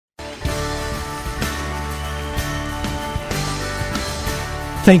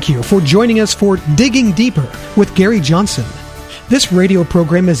Thank you for joining us for Digging Deeper with Gary Johnson. This radio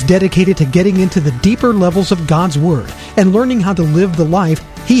program is dedicated to getting into the deeper levels of God's Word and learning how to live the life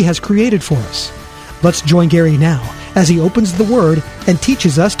He has created for us. Let's join Gary now as he opens the Word and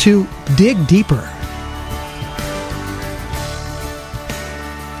teaches us to dig deeper.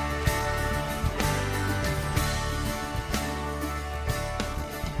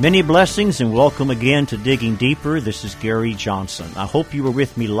 Many blessings and welcome again to Digging Deeper. This is Gary Johnson. I hope you were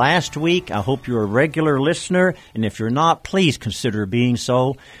with me last week. I hope you're a regular listener, and if you're not, please consider being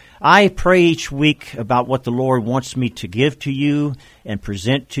so. I pray each week about what the Lord wants me to give to you and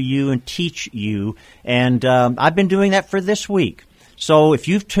present to you and teach you, and I've been doing that for this week. So if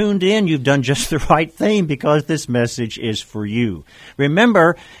you've tuned in, you've done just the right thing because this message is for you.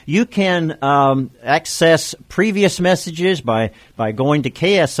 Remember, you can access previous messages by going to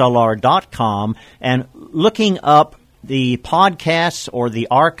kslr.com and looking up the podcasts or the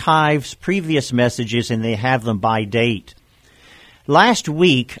archives, previous messages, and they have them by date. Last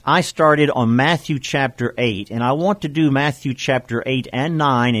week, I started on Matthew chapter 8, and I want to do Matthew chapter 8 and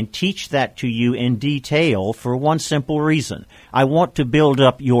 9 and teach that to you in detail for one simple reason. I want to build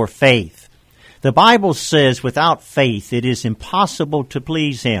up your faith. The Bible says without faith it is impossible to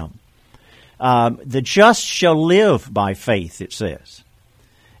please Him. The just shall live by faith, it says.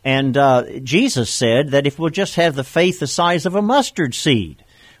 And Jesus said that if we'll just have the faith the size of a mustard seed,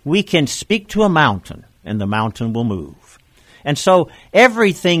 we can speak to a mountain, and the mountain will move. And so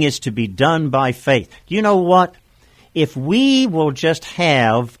everything is to be done by faith. Do you know what? If we will just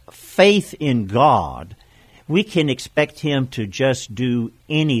have faith in God, we can expect Him to just do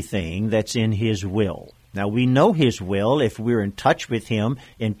anything that's in His will. Now, we know His will if we're in touch with Him,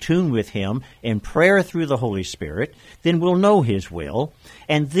 in tune with Him, in prayer through the Holy Spirit, then we'll know His will.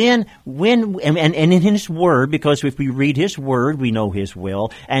 And then and in His Word, because if we read His Word, we know His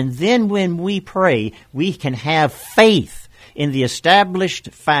will. And then when we pray, we can have faith in the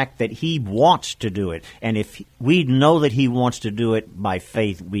established fact that He wants to do it. And if we know that He wants to do it by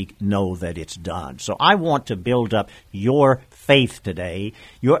faith, we know that it's done. So I want to build up your faith today,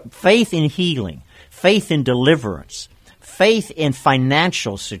 your faith in healing, faith in deliverance, faith in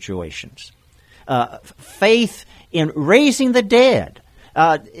financial situations, faith in raising the dead.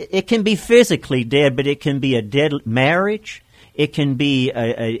 It can be physically dead, but it can be a dead marriage. It can be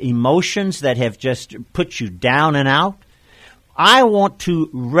emotions that have just put you down and out. I want to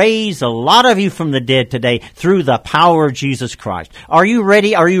raise a lot of you from the dead today through the power of Jesus Christ. Are you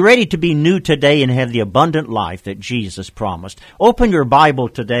ready? Are you ready to be new today and have the abundant life that Jesus promised? Open your Bible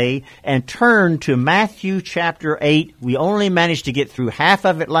today and turn to Matthew chapter 8. We only managed to get through half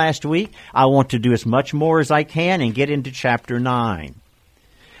of it last week. I want to do as much more as I can and get into chapter 9.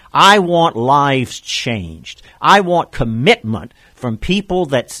 I want lives changed. I want commitment from people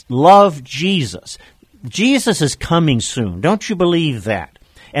that love Jesus. Jesus is coming soon. Don't you believe that?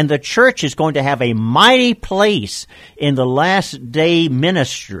 And the church is going to have a mighty place in the last day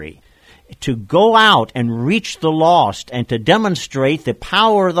ministry to go out and reach the lost and to demonstrate the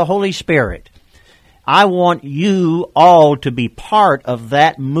power of the Holy Spirit. I want you all to be part of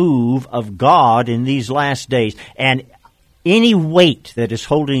that move of God in these last days. And any weight that is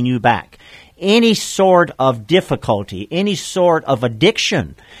holding you back, any sort of difficulty, any sort of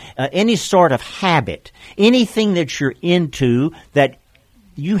addiction, any sort of habit, anything that you're into that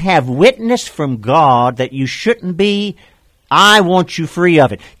you have witness from God that you shouldn't be, I want you free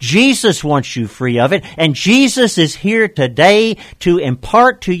of it. Jesus wants you free of it, and Jesus is here today to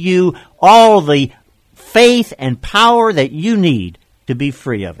impart to you all the faith and power that you need to be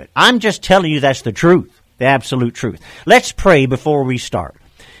free of it. I'm just telling you that's the truth, the absolute truth. Let's pray before we start.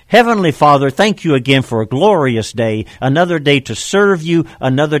 Heavenly Father, thank you again for a glorious day, another day to serve you,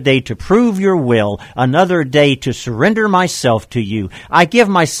 another day to prove your will, another day to surrender myself to you. I give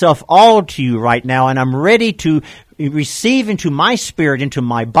myself all to you right now, and I'm ready to receive into my spirit, into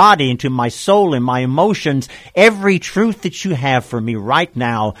my body, into my soul and my emotions, every truth that you have for me right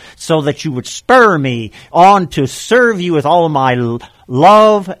now, so that you would spur me on to serve you with all my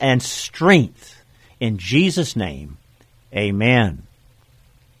love and strength. In Jesus' name, amen.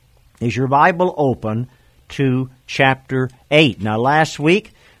 Is your Bible open to chapter 8? Now, last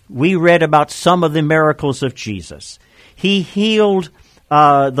week, we read about some of the miracles of Jesus. He healed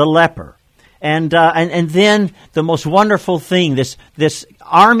the leper. And then the most wonderful thing, this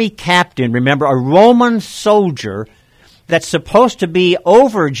army captain, remember, a Roman soldier that's supposed to be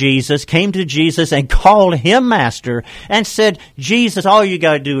over Jesus, came to Jesus and called him master and said, Jesus, all you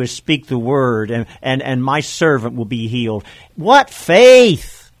got to do is speak the word and my servant will be healed. What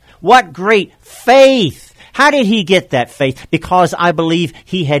faith! What great faith! How did he get that faith? Because I believe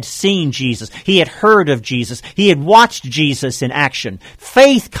he had seen Jesus. He had heard of Jesus. He had watched Jesus in action.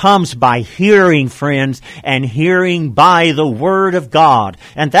 Faith comes by hearing, friends, and hearing by the Word of God.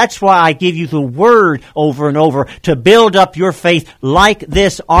 And that's why I give you the Word over and over to build up your faith like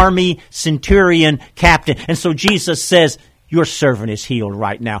this army centurion captain. And so Jesus says, your servant is healed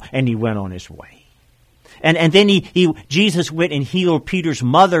right now. And he went on his way. And then Jesus went and healed Peter's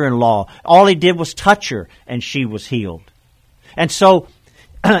mother-in-law. All he did was touch her, and she was healed. And so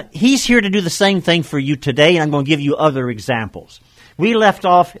he's here to do the same thing for you today, and I'm going to give you other examples. We left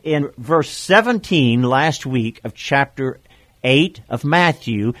off in verse 17 last week of chapter 8 of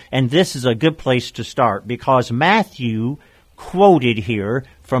Matthew, and this is a good place to start because Matthew quoted here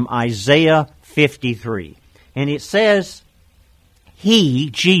from Isaiah 53. And it says, He,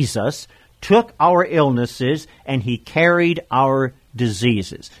 Jesus, took our illnesses and He carried our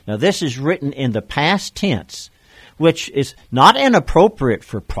diseases. Now this is written in the past tense, which is not inappropriate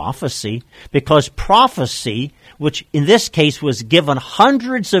for prophecy, because prophecy, which in this case was given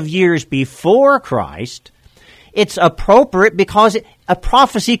hundreds of years before Christ, it's appropriate because a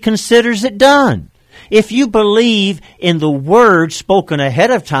prophecy considers it done. If you believe in the word spoken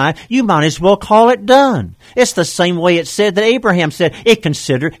ahead of time, you might as well call it done. It's the same way it said that Abraham said he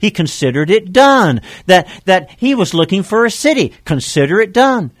considered it done. That he was looking for a city. Consider it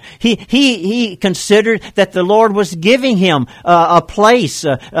done. He considered that the Lord was giving him a place,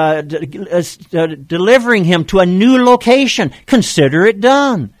 delivering him to a new location. Consider it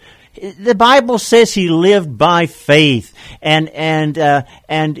done. The Bible says he lived by faith, and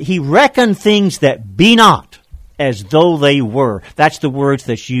he reckoned things that be not as though they were. That's the words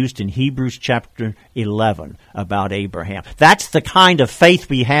that's used in Hebrews chapter 11 about Abraham. That's the kind of faith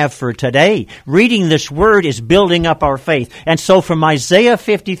we have for today. Reading this word is building up our faith. And so from Isaiah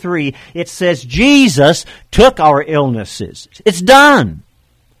 53, it says, Jesus took our illnesses. It's done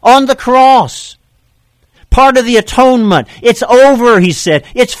on the cross. Part of the atonement. It's over, he said.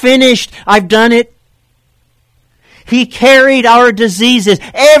 It's finished. I've done it. He carried our diseases,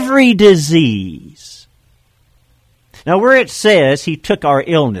 every disease. Now, where it says he took our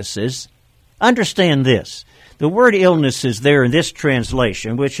illnesses, understand this. The word illness is there in this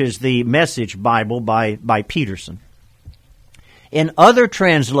translation, which is the Message Bible by Peterson. In other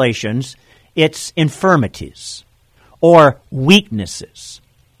translations, it's infirmities or weaknesses.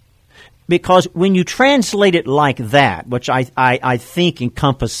 Because when you translate it like that, which I think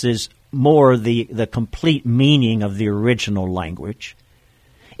encompasses more the complete meaning of the original language,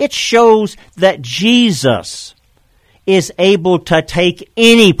 it shows that Jesus is able to take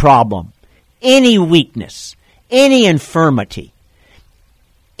any problem, any weakness, any infirmity,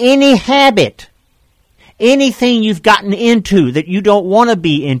 any habit, anything you've gotten into that you don't want to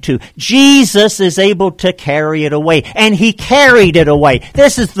be into. Jesus is able to carry it away. And He carried it away.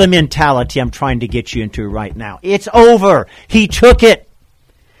 This is the mentality I'm trying to get you into right now. It's over. He took it.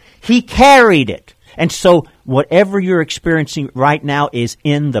 He carried it. And so whatever you're experiencing right now is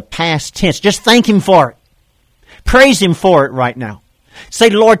in the past tense. Just thank Him for it. Praise Him for it right now.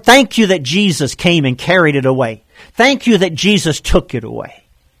 Say, Lord, thank you that Jesus came and carried it away. Thank you that Jesus took it away.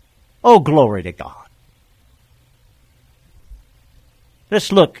 Oh, glory to God.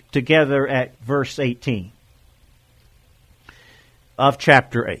 Let's look together at verse 18 of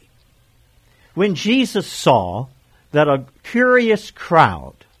chapter 8. When Jesus saw that a curious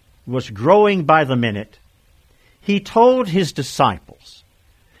crowd was growing by the minute, He told His disciples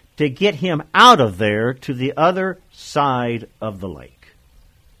to get Him out of there to the other side of the lake.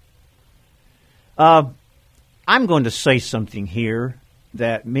 I'm going to say something here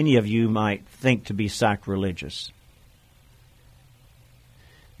that many of you might think to be sacrilegious.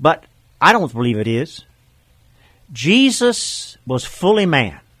 But I don't believe it is. Jesus was fully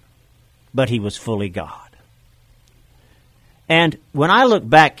man, but He was fully God. And when I look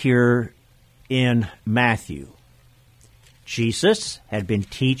back here in Matthew, Jesus had been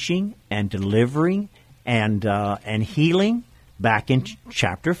teaching and delivering and healing back in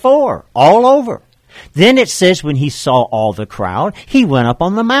chapter 4, all over. Then it says when He saw all the crowd, He went up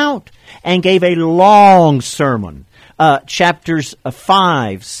on the mount and gave a long sermon. Chapters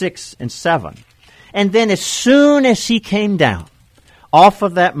 5, 6, and 7. And then as soon as He came down off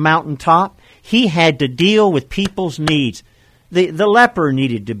of that mountaintop, He had to deal with people's needs. The leper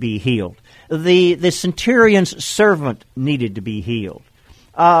needed to be healed. The centurion's servant needed to be healed.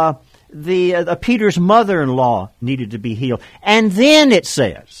 Peter's mother-in-law needed to be healed. And then it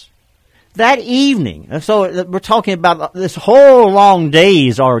says, that evening, so we're talking about this whole long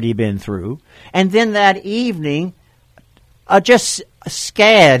day's already been through, and then that evening, just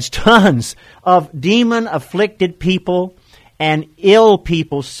scads, tons of demon-afflicted people and ill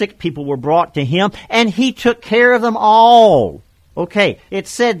people, sick people were brought to him, and he took care of them all. Okay, it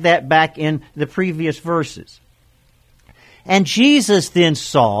said that back in the previous verses. And Jesus then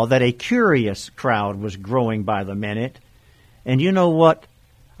saw that a curious crowd was growing by the minute. And you know what?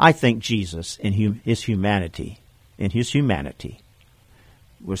 I think Jesus, in his humanity,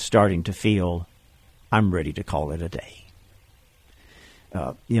 was starting to feel, I'm ready to call it a day.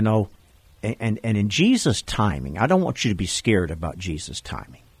 And in Jesus' timing, I don't want you to be scared about Jesus'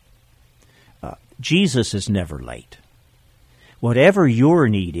 timing. Jesus is never late. Whatever your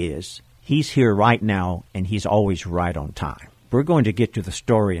need is, he's here right now, and he's always right on time. We're going to get to the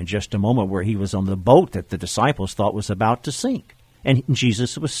story in just a moment where he was on the boat that the disciples thought was about to sink. And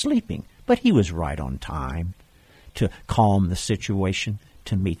Jesus was sleeping, but he was right on time to calm the situation,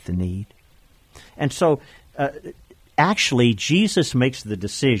 to meet the need. And so, actually, Jesus makes the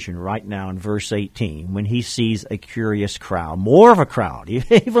decision right now in verse 18 when he sees a curious crowd, more of a crowd,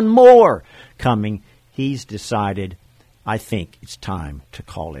 even more coming. He's decided, I think it's time to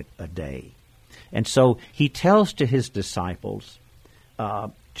call it a day. And so he tells to his disciples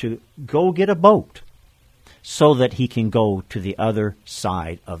to go get a boat so that he can go to the other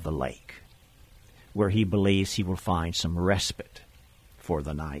side of the lake, where he believes he will find some respite for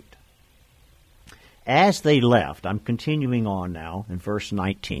the night. As they left, I'm continuing on now in verse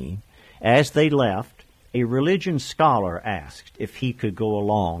 19, as they left, a religion scholar asked if he could go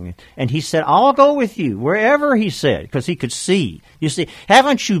along. And he said, I'll go with you, wherever, he said, because he could see. You see,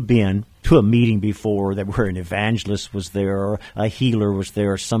 haven't you been to a meeting before where an evangelist was there, or a healer was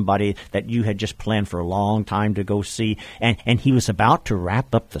there, or somebody that you had just planned for a long time to go see, and he was about to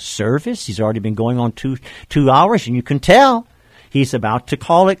wrap up the service? He's already been going on two hours, and you can tell he's about to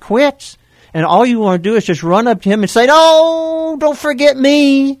call it quits. And all you want to do is just run up to him and say, "No, don't forget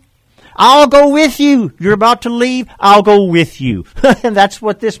me. I'll go with you. You're about to leave. I'll go with you." And that's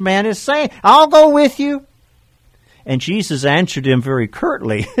what this man is saying. I'll go with you. And Jesus answered him very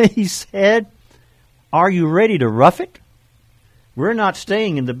curtly. He said, "Are you ready to rough it? We're not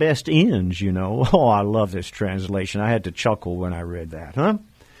staying in the best inns, you know." Oh, I love this translation. I had to chuckle when I read that, huh?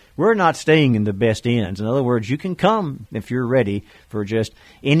 We're not staying in the best inns. In other words, you can come if you're ready for just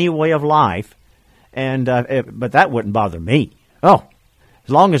any way of life, and but that wouldn't bother me. Oh,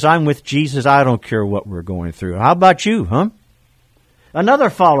 as long as I'm with Jesus, I don't care what we're going through. How about you, huh? Another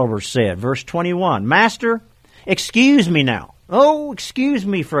follower said, verse 21, "Master, excuse me now. Oh, excuse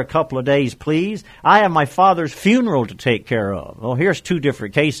me for a couple of days, please. I have my father's funeral to take care of." Well, here's two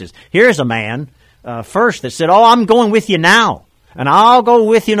different cases. Here's a man, first, that said, "Oh, I'm going with you now. And I'll go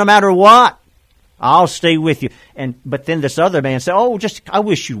with you no matter what. I'll stay with you." But then this other man said, "Oh, I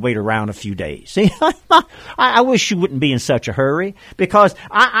wish you'd wait around a few days. See, I wish you wouldn't be in such a hurry, because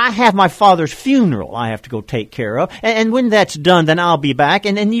I have my father's funeral I have to go take care of. And when that's done, then I'll be back,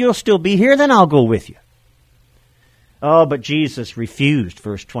 and you'll still be here, then I'll go with you." Oh, but Jesus refused,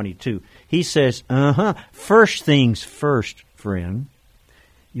 verse 22. He says, "First things first, friend.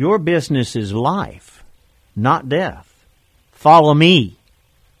 Your business is life, not death. Follow me.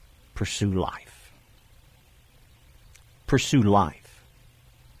 Pursue life." Pursue life.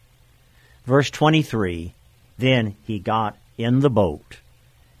 Verse 23, then he got in the boat,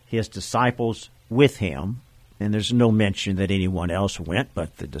 his disciples with him, and there's no mention that anyone else went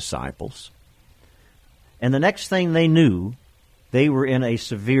but the disciples. And the next thing they knew, they were in a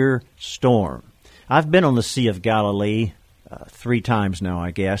severe storm. I've been on the Sea of Galilee 3 times now,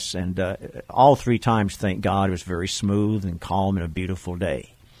 I guess, and all 3 times, thank God, it was very smooth and calm and a beautiful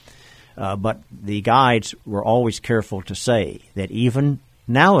day. But the guides were always careful to say that even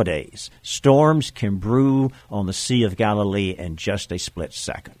nowadays, storms can brew on the Sea of Galilee in just a split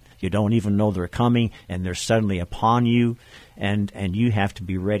second. You don't even know they're coming, and they're suddenly upon you, and you have to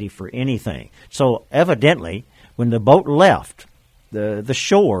be ready for anything. So evidently, when the boat left the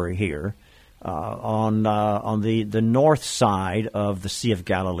shore here, on the north side of the Sea of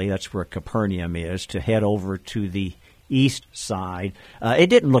Galilee, that's where Capernaum is, to head over to the east side, it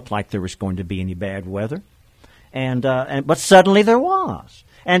didn't look like there was going to be any bad weather, but suddenly there was.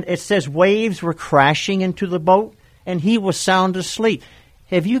 And it says waves were crashing into the boat, and he was sound asleep.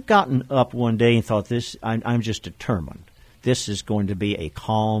 Have you gotten up one day and thought, I'm just determined. This is going to be a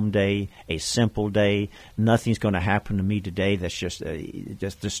calm day, a simple day. Nothing's going to happen to me today that's just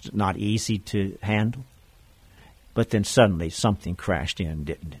not easy to handle. But then suddenly something crashed in,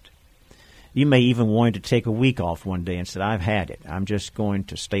 didn't it? You may even want to take a week off one day and said, "I've had it. I'm just going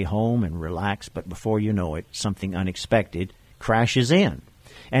to stay home and relax." But before you know it, something unexpected crashes in.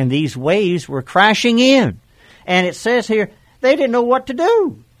 And these waves were crashing in. And it says here They didn't know what to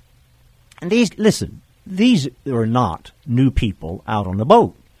do. And these were not new people out on the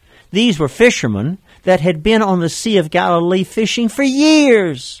boat. These were fishermen that had been on the Sea of Galilee fishing for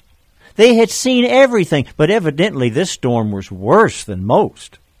years. They had seen everything, but evidently this storm was worse than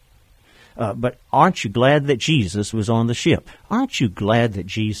most. But aren't you glad that Jesus was on the ship? Aren't you glad that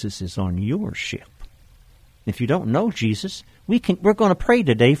Jesus is on your ship? If you don't know Jesus, we're going to pray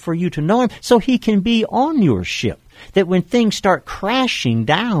today for you to know him so he can be on your ship. That when things start crashing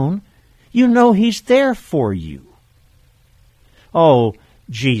down, you know he's there for you. Oh,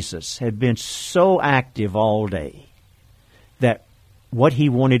 Jesus had been so active all day that what he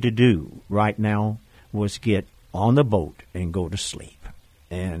wanted to do right now was get on the boat and go to sleep.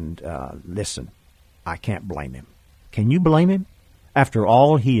 And listen, I can't blame him. Can you blame him? After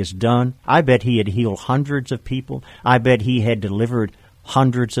all he has done, I bet he had healed hundreds of people. I bet he had delivered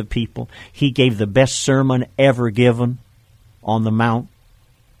hundreds of people. He gave the best sermon ever given on the Mount.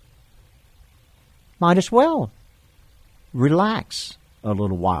 Might as well relax a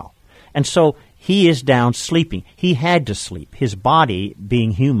little while. And so he is down sleeping. He had to sleep. His body,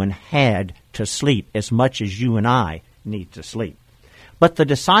 being human, had to sleep as much as you and I need to sleep. But the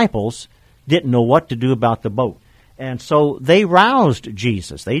disciples didn't know what to do about the boat. And so they roused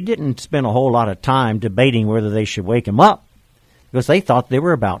Jesus. They didn't spend a whole lot of time debating whether they should wake him up because they thought they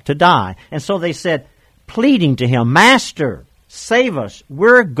were about to die. And so they said, pleading to him, Master, save us.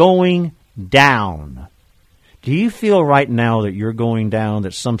 We're going down. Do you feel right now that you're going down,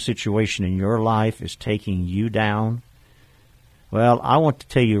 that some situation in your life is taking you down? Well, I want to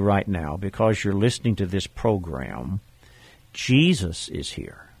tell you right now, because you're listening to this program, Jesus is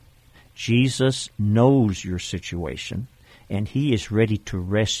here. Jesus knows your situation, and he is ready to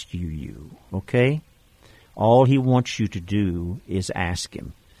rescue you, okay? All he wants you to do is ask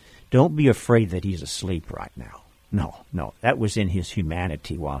him. Don't be afraid that he's asleep right now. No, that was in his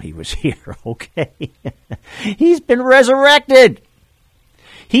humanity while he was here, okay? He's been resurrected.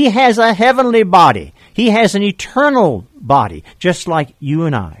 He has a heavenly body. He has an eternal body, just like you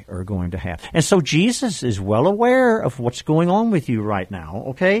and I are going to have. And so Jesus is well aware of what's going on with you right now,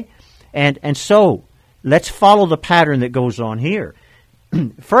 okay? And so let's follow the pattern that goes on here.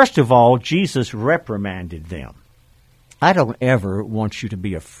 First of all, Jesus reprimanded them. I don't ever want you to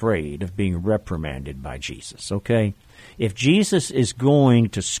be afraid of being reprimanded by Jesus, okay? If Jesus is going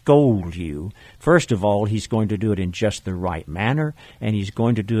to scold you, first of all, he's going to do it in just the right manner, and he's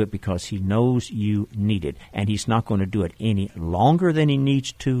going to do it because he knows you need it. And he's not going to do it any longer than he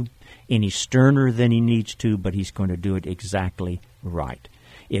needs to, any sterner than he needs to, but he's going to do it exactly right.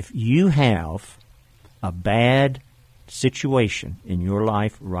 If you have a bad situation in your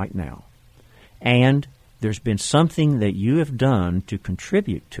life right now, and there's been something that you have done to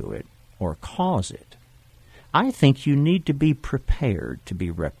contribute to it or cause it, I think you need to be prepared to be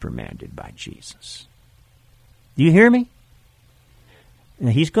reprimanded by Jesus. Do you hear me?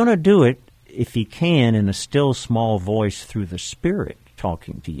 Now, he's going to do it, if he can, in a still small voice through the Spirit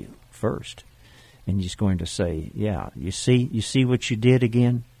talking to you first. And he's going to say, yeah, you see what you did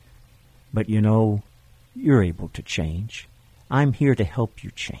again? But you know, you're able to change. I'm here to help you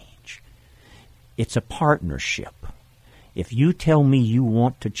change. It's a partnership. If you tell me you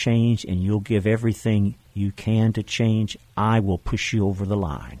want to change and you'll give everything you can to change, I will push you over the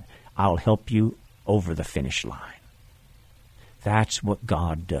line. I'll help you over the finish line. That's what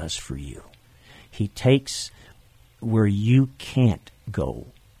God does for you. He takes where you can't go,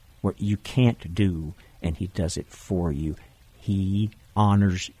 what you can't do, and he does it for you. He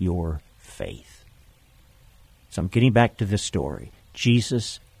honors your faith. So I'm getting back to the story.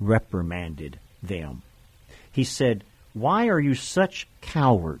 Jesus reprimanded them. He said, why are you such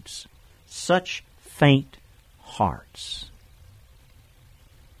cowards, such faint hearts?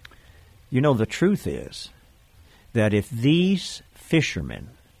 You know, the truth is that if these fishermen,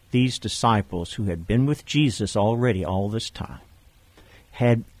 these disciples who had been with Jesus already all this time,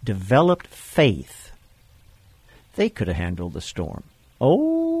 had developed faith, they could have handled the storm.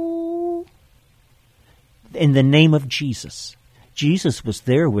 Oh, in the name of Jesus. Jesus was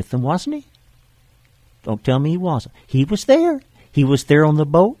there with them, wasn't he? Don't tell me he wasn't. He was there. He was there on the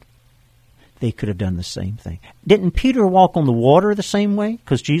boat. They could have done the same thing. Didn't Peter walk on the water the same way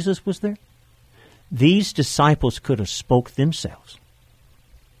because Jesus was there? These disciples could have spoke themselves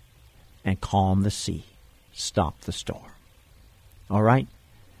and calmed the sea, stopped the storm. All right?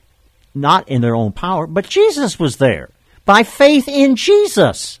 Not in their own power, but Jesus was there. By faith in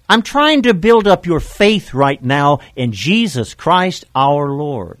Jesus. I'm trying to build up your faith right now in Jesus Christ our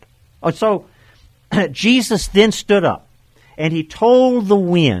Lord. Oh, so Jesus then stood up and he told the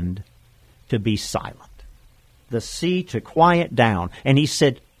wind to be silent. the sea to quiet down. And he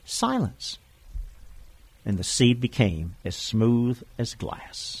said, silence. And the sea became as smooth as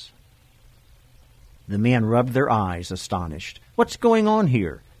glass. The men rubbed their eyes, astonished. What's going on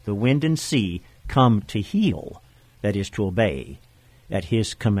here? The wind and sea come to heel, that is to obey, at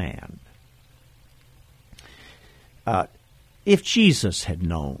his command. If Jesus had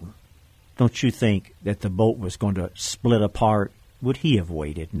known, don't you think that the boat was going to split apart? Would he have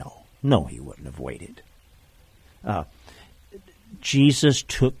waited? No, he wouldn't have waited. Jesus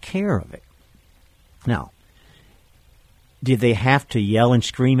took care of it. Now, did they have to yell and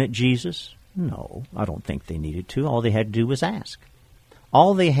scream at Jesus? No, I don't think they needed to. All they had to do was ask.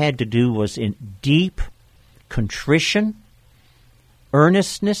 All they had to do was in deep contrition,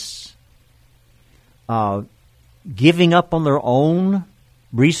 earnestness, giving up on their own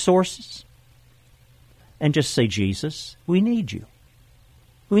resources, and just say, Jesus, we need you.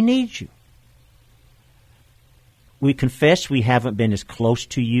 We need you. We confess we haven't been as close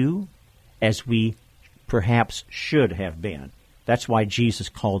to you as we perhaps should have been. That's why Jesus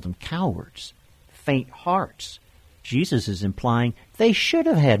called them cowards, faint hearts. Jesus is implying they should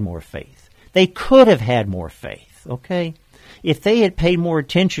have had more faith. They could have had more faith, okay? If they had paid more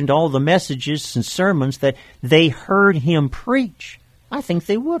attention to all the messages and sermons that they heard him preach, I think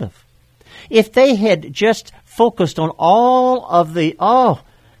they would have. If they had just focused on all of the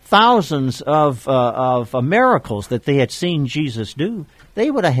thousands of miracles that they had seen Jesus do, they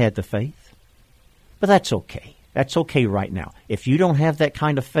would have had the faith. But that's okay. That's okay right now. If you don't have that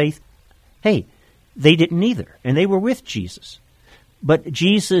kind of faith, hey, they didn't either, and they were with Jesus. But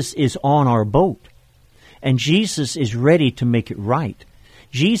Jesus is on our boat, and Jesus is ready to make it right.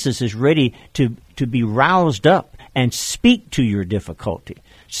 Jesus is ready to be roused up and speak to your difficulty,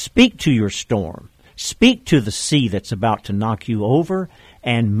 speak to your storm, speak to the sea that's about to knock you over,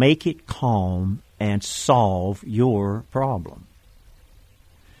 and make it calm and solve your problem.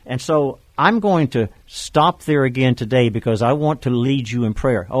 And so I'm going to stop there again today because I want to lead you in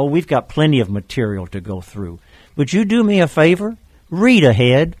prayer. Oh, we've got plenty of material to go through. Would you do me a favor? Read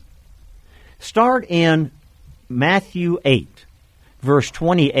ahead. Start in Matthew 8, verse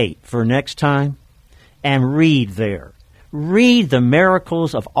 28 for next time, and read there. Read the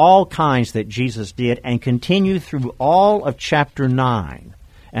miracles of all kinds that Jesus did and continue through all of chapter 9.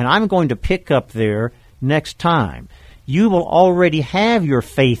 And I'm going to pick up there next time. You will already have your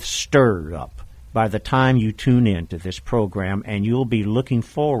faith stirred up by the time you tune in to this program, and you'll be looking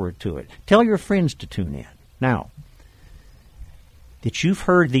forward to it. Tell your friends to tune in. Now, that you've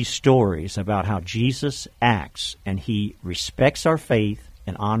heard these stories about how Jesus acts and he respects our faith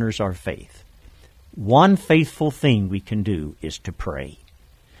and honors our faith. One faithful thing we can do is to pray.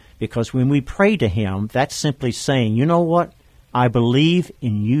 Because when we pray to him, that's simply saying, you know what? I believe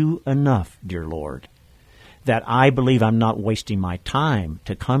in you enough, dear Lord, that I believe I'm not wasting my time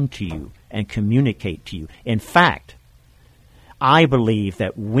to come to you and communicate to you. In fact, I believe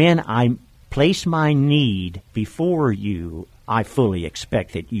that when I place my need before you, I fully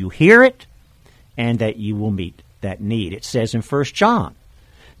expect that you hear it and that you will meet that need. It says in 1 John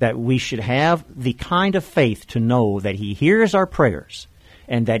that we should have the kind of faith to know that he hears our prayers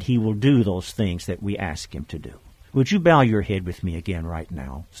and that he will do those things that we ask him to do. Would you bow your head with me again right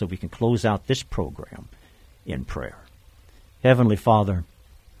now so we can close out this program in prayer? Heavenly Father,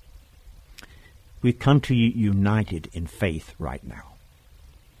 we come to you united in faith right now.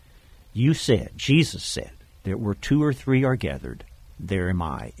 You said, Jesus said, that where 2 or 3 are gathered, there am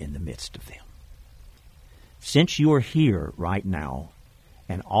I in the midst of them. Since you are here right now,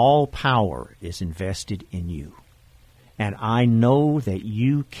 and all power is invested in you, and I know that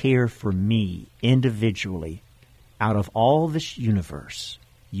you care for me individually, out of all this universe,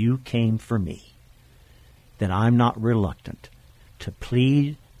 you came for me, then I'm not reluctant to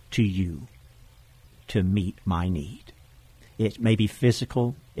plead to you to meet my need. It may be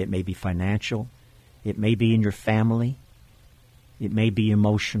physical, it may be financial, it may be in your family, it may be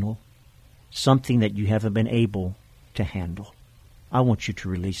emotional, something that you haven't been able to handle. I want you to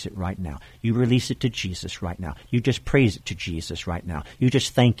release it right now. You release it to Jesus right now. You just praise it to Jesus right now. You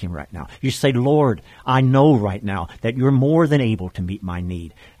just thank him right now. You say, Lord, I know right now that you're more than able to meet my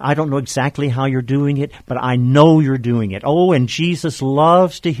need. I don't know exactly how you're doing it, but I know you're doing it. Oh, and Jesus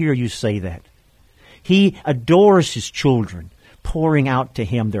loves to hear you say that. He adores his children, pouring out to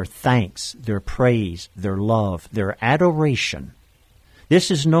him their thanks, their praise, their love, their adoration.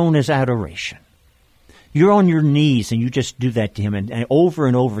 This is known as adoration. You're on your knees and you just do that to him and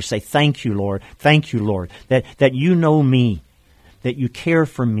over say, thank you, Lord, that you know me, that you care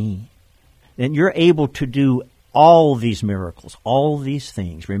for me, that you're able to do all these miracles, all these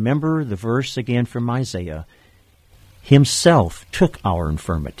things. Remember the verse again from Isaiah, himself took our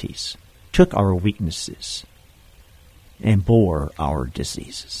infirmities, took our weaknesses, and bore our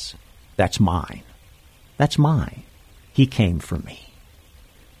diseases. That's mine. That's mine. He came for me.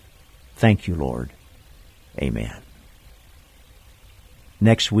 Thank you, Lord. Amen.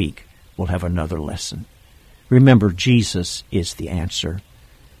 Next week, we'll have another lesson. Remember, Jesus is the answer,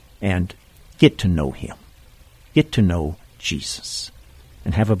 and get to know Him. Get to know Jesus,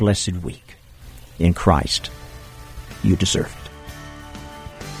 and have a blessed week. In Christ, you deserve it.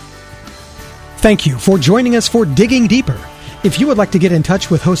 Thank you for joining us for Digging Deeper. If you would like to get in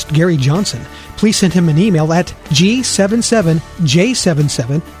touch with host Gary Johnson, please send him an email at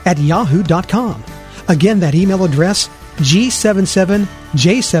g77j77@yahoo.com. Again, that email address,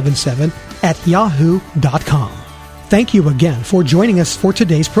 g77j77@yahoo.com. Thank you again for joining us for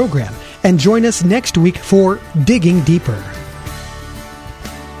today's program, and join us next week for Digging Deeper.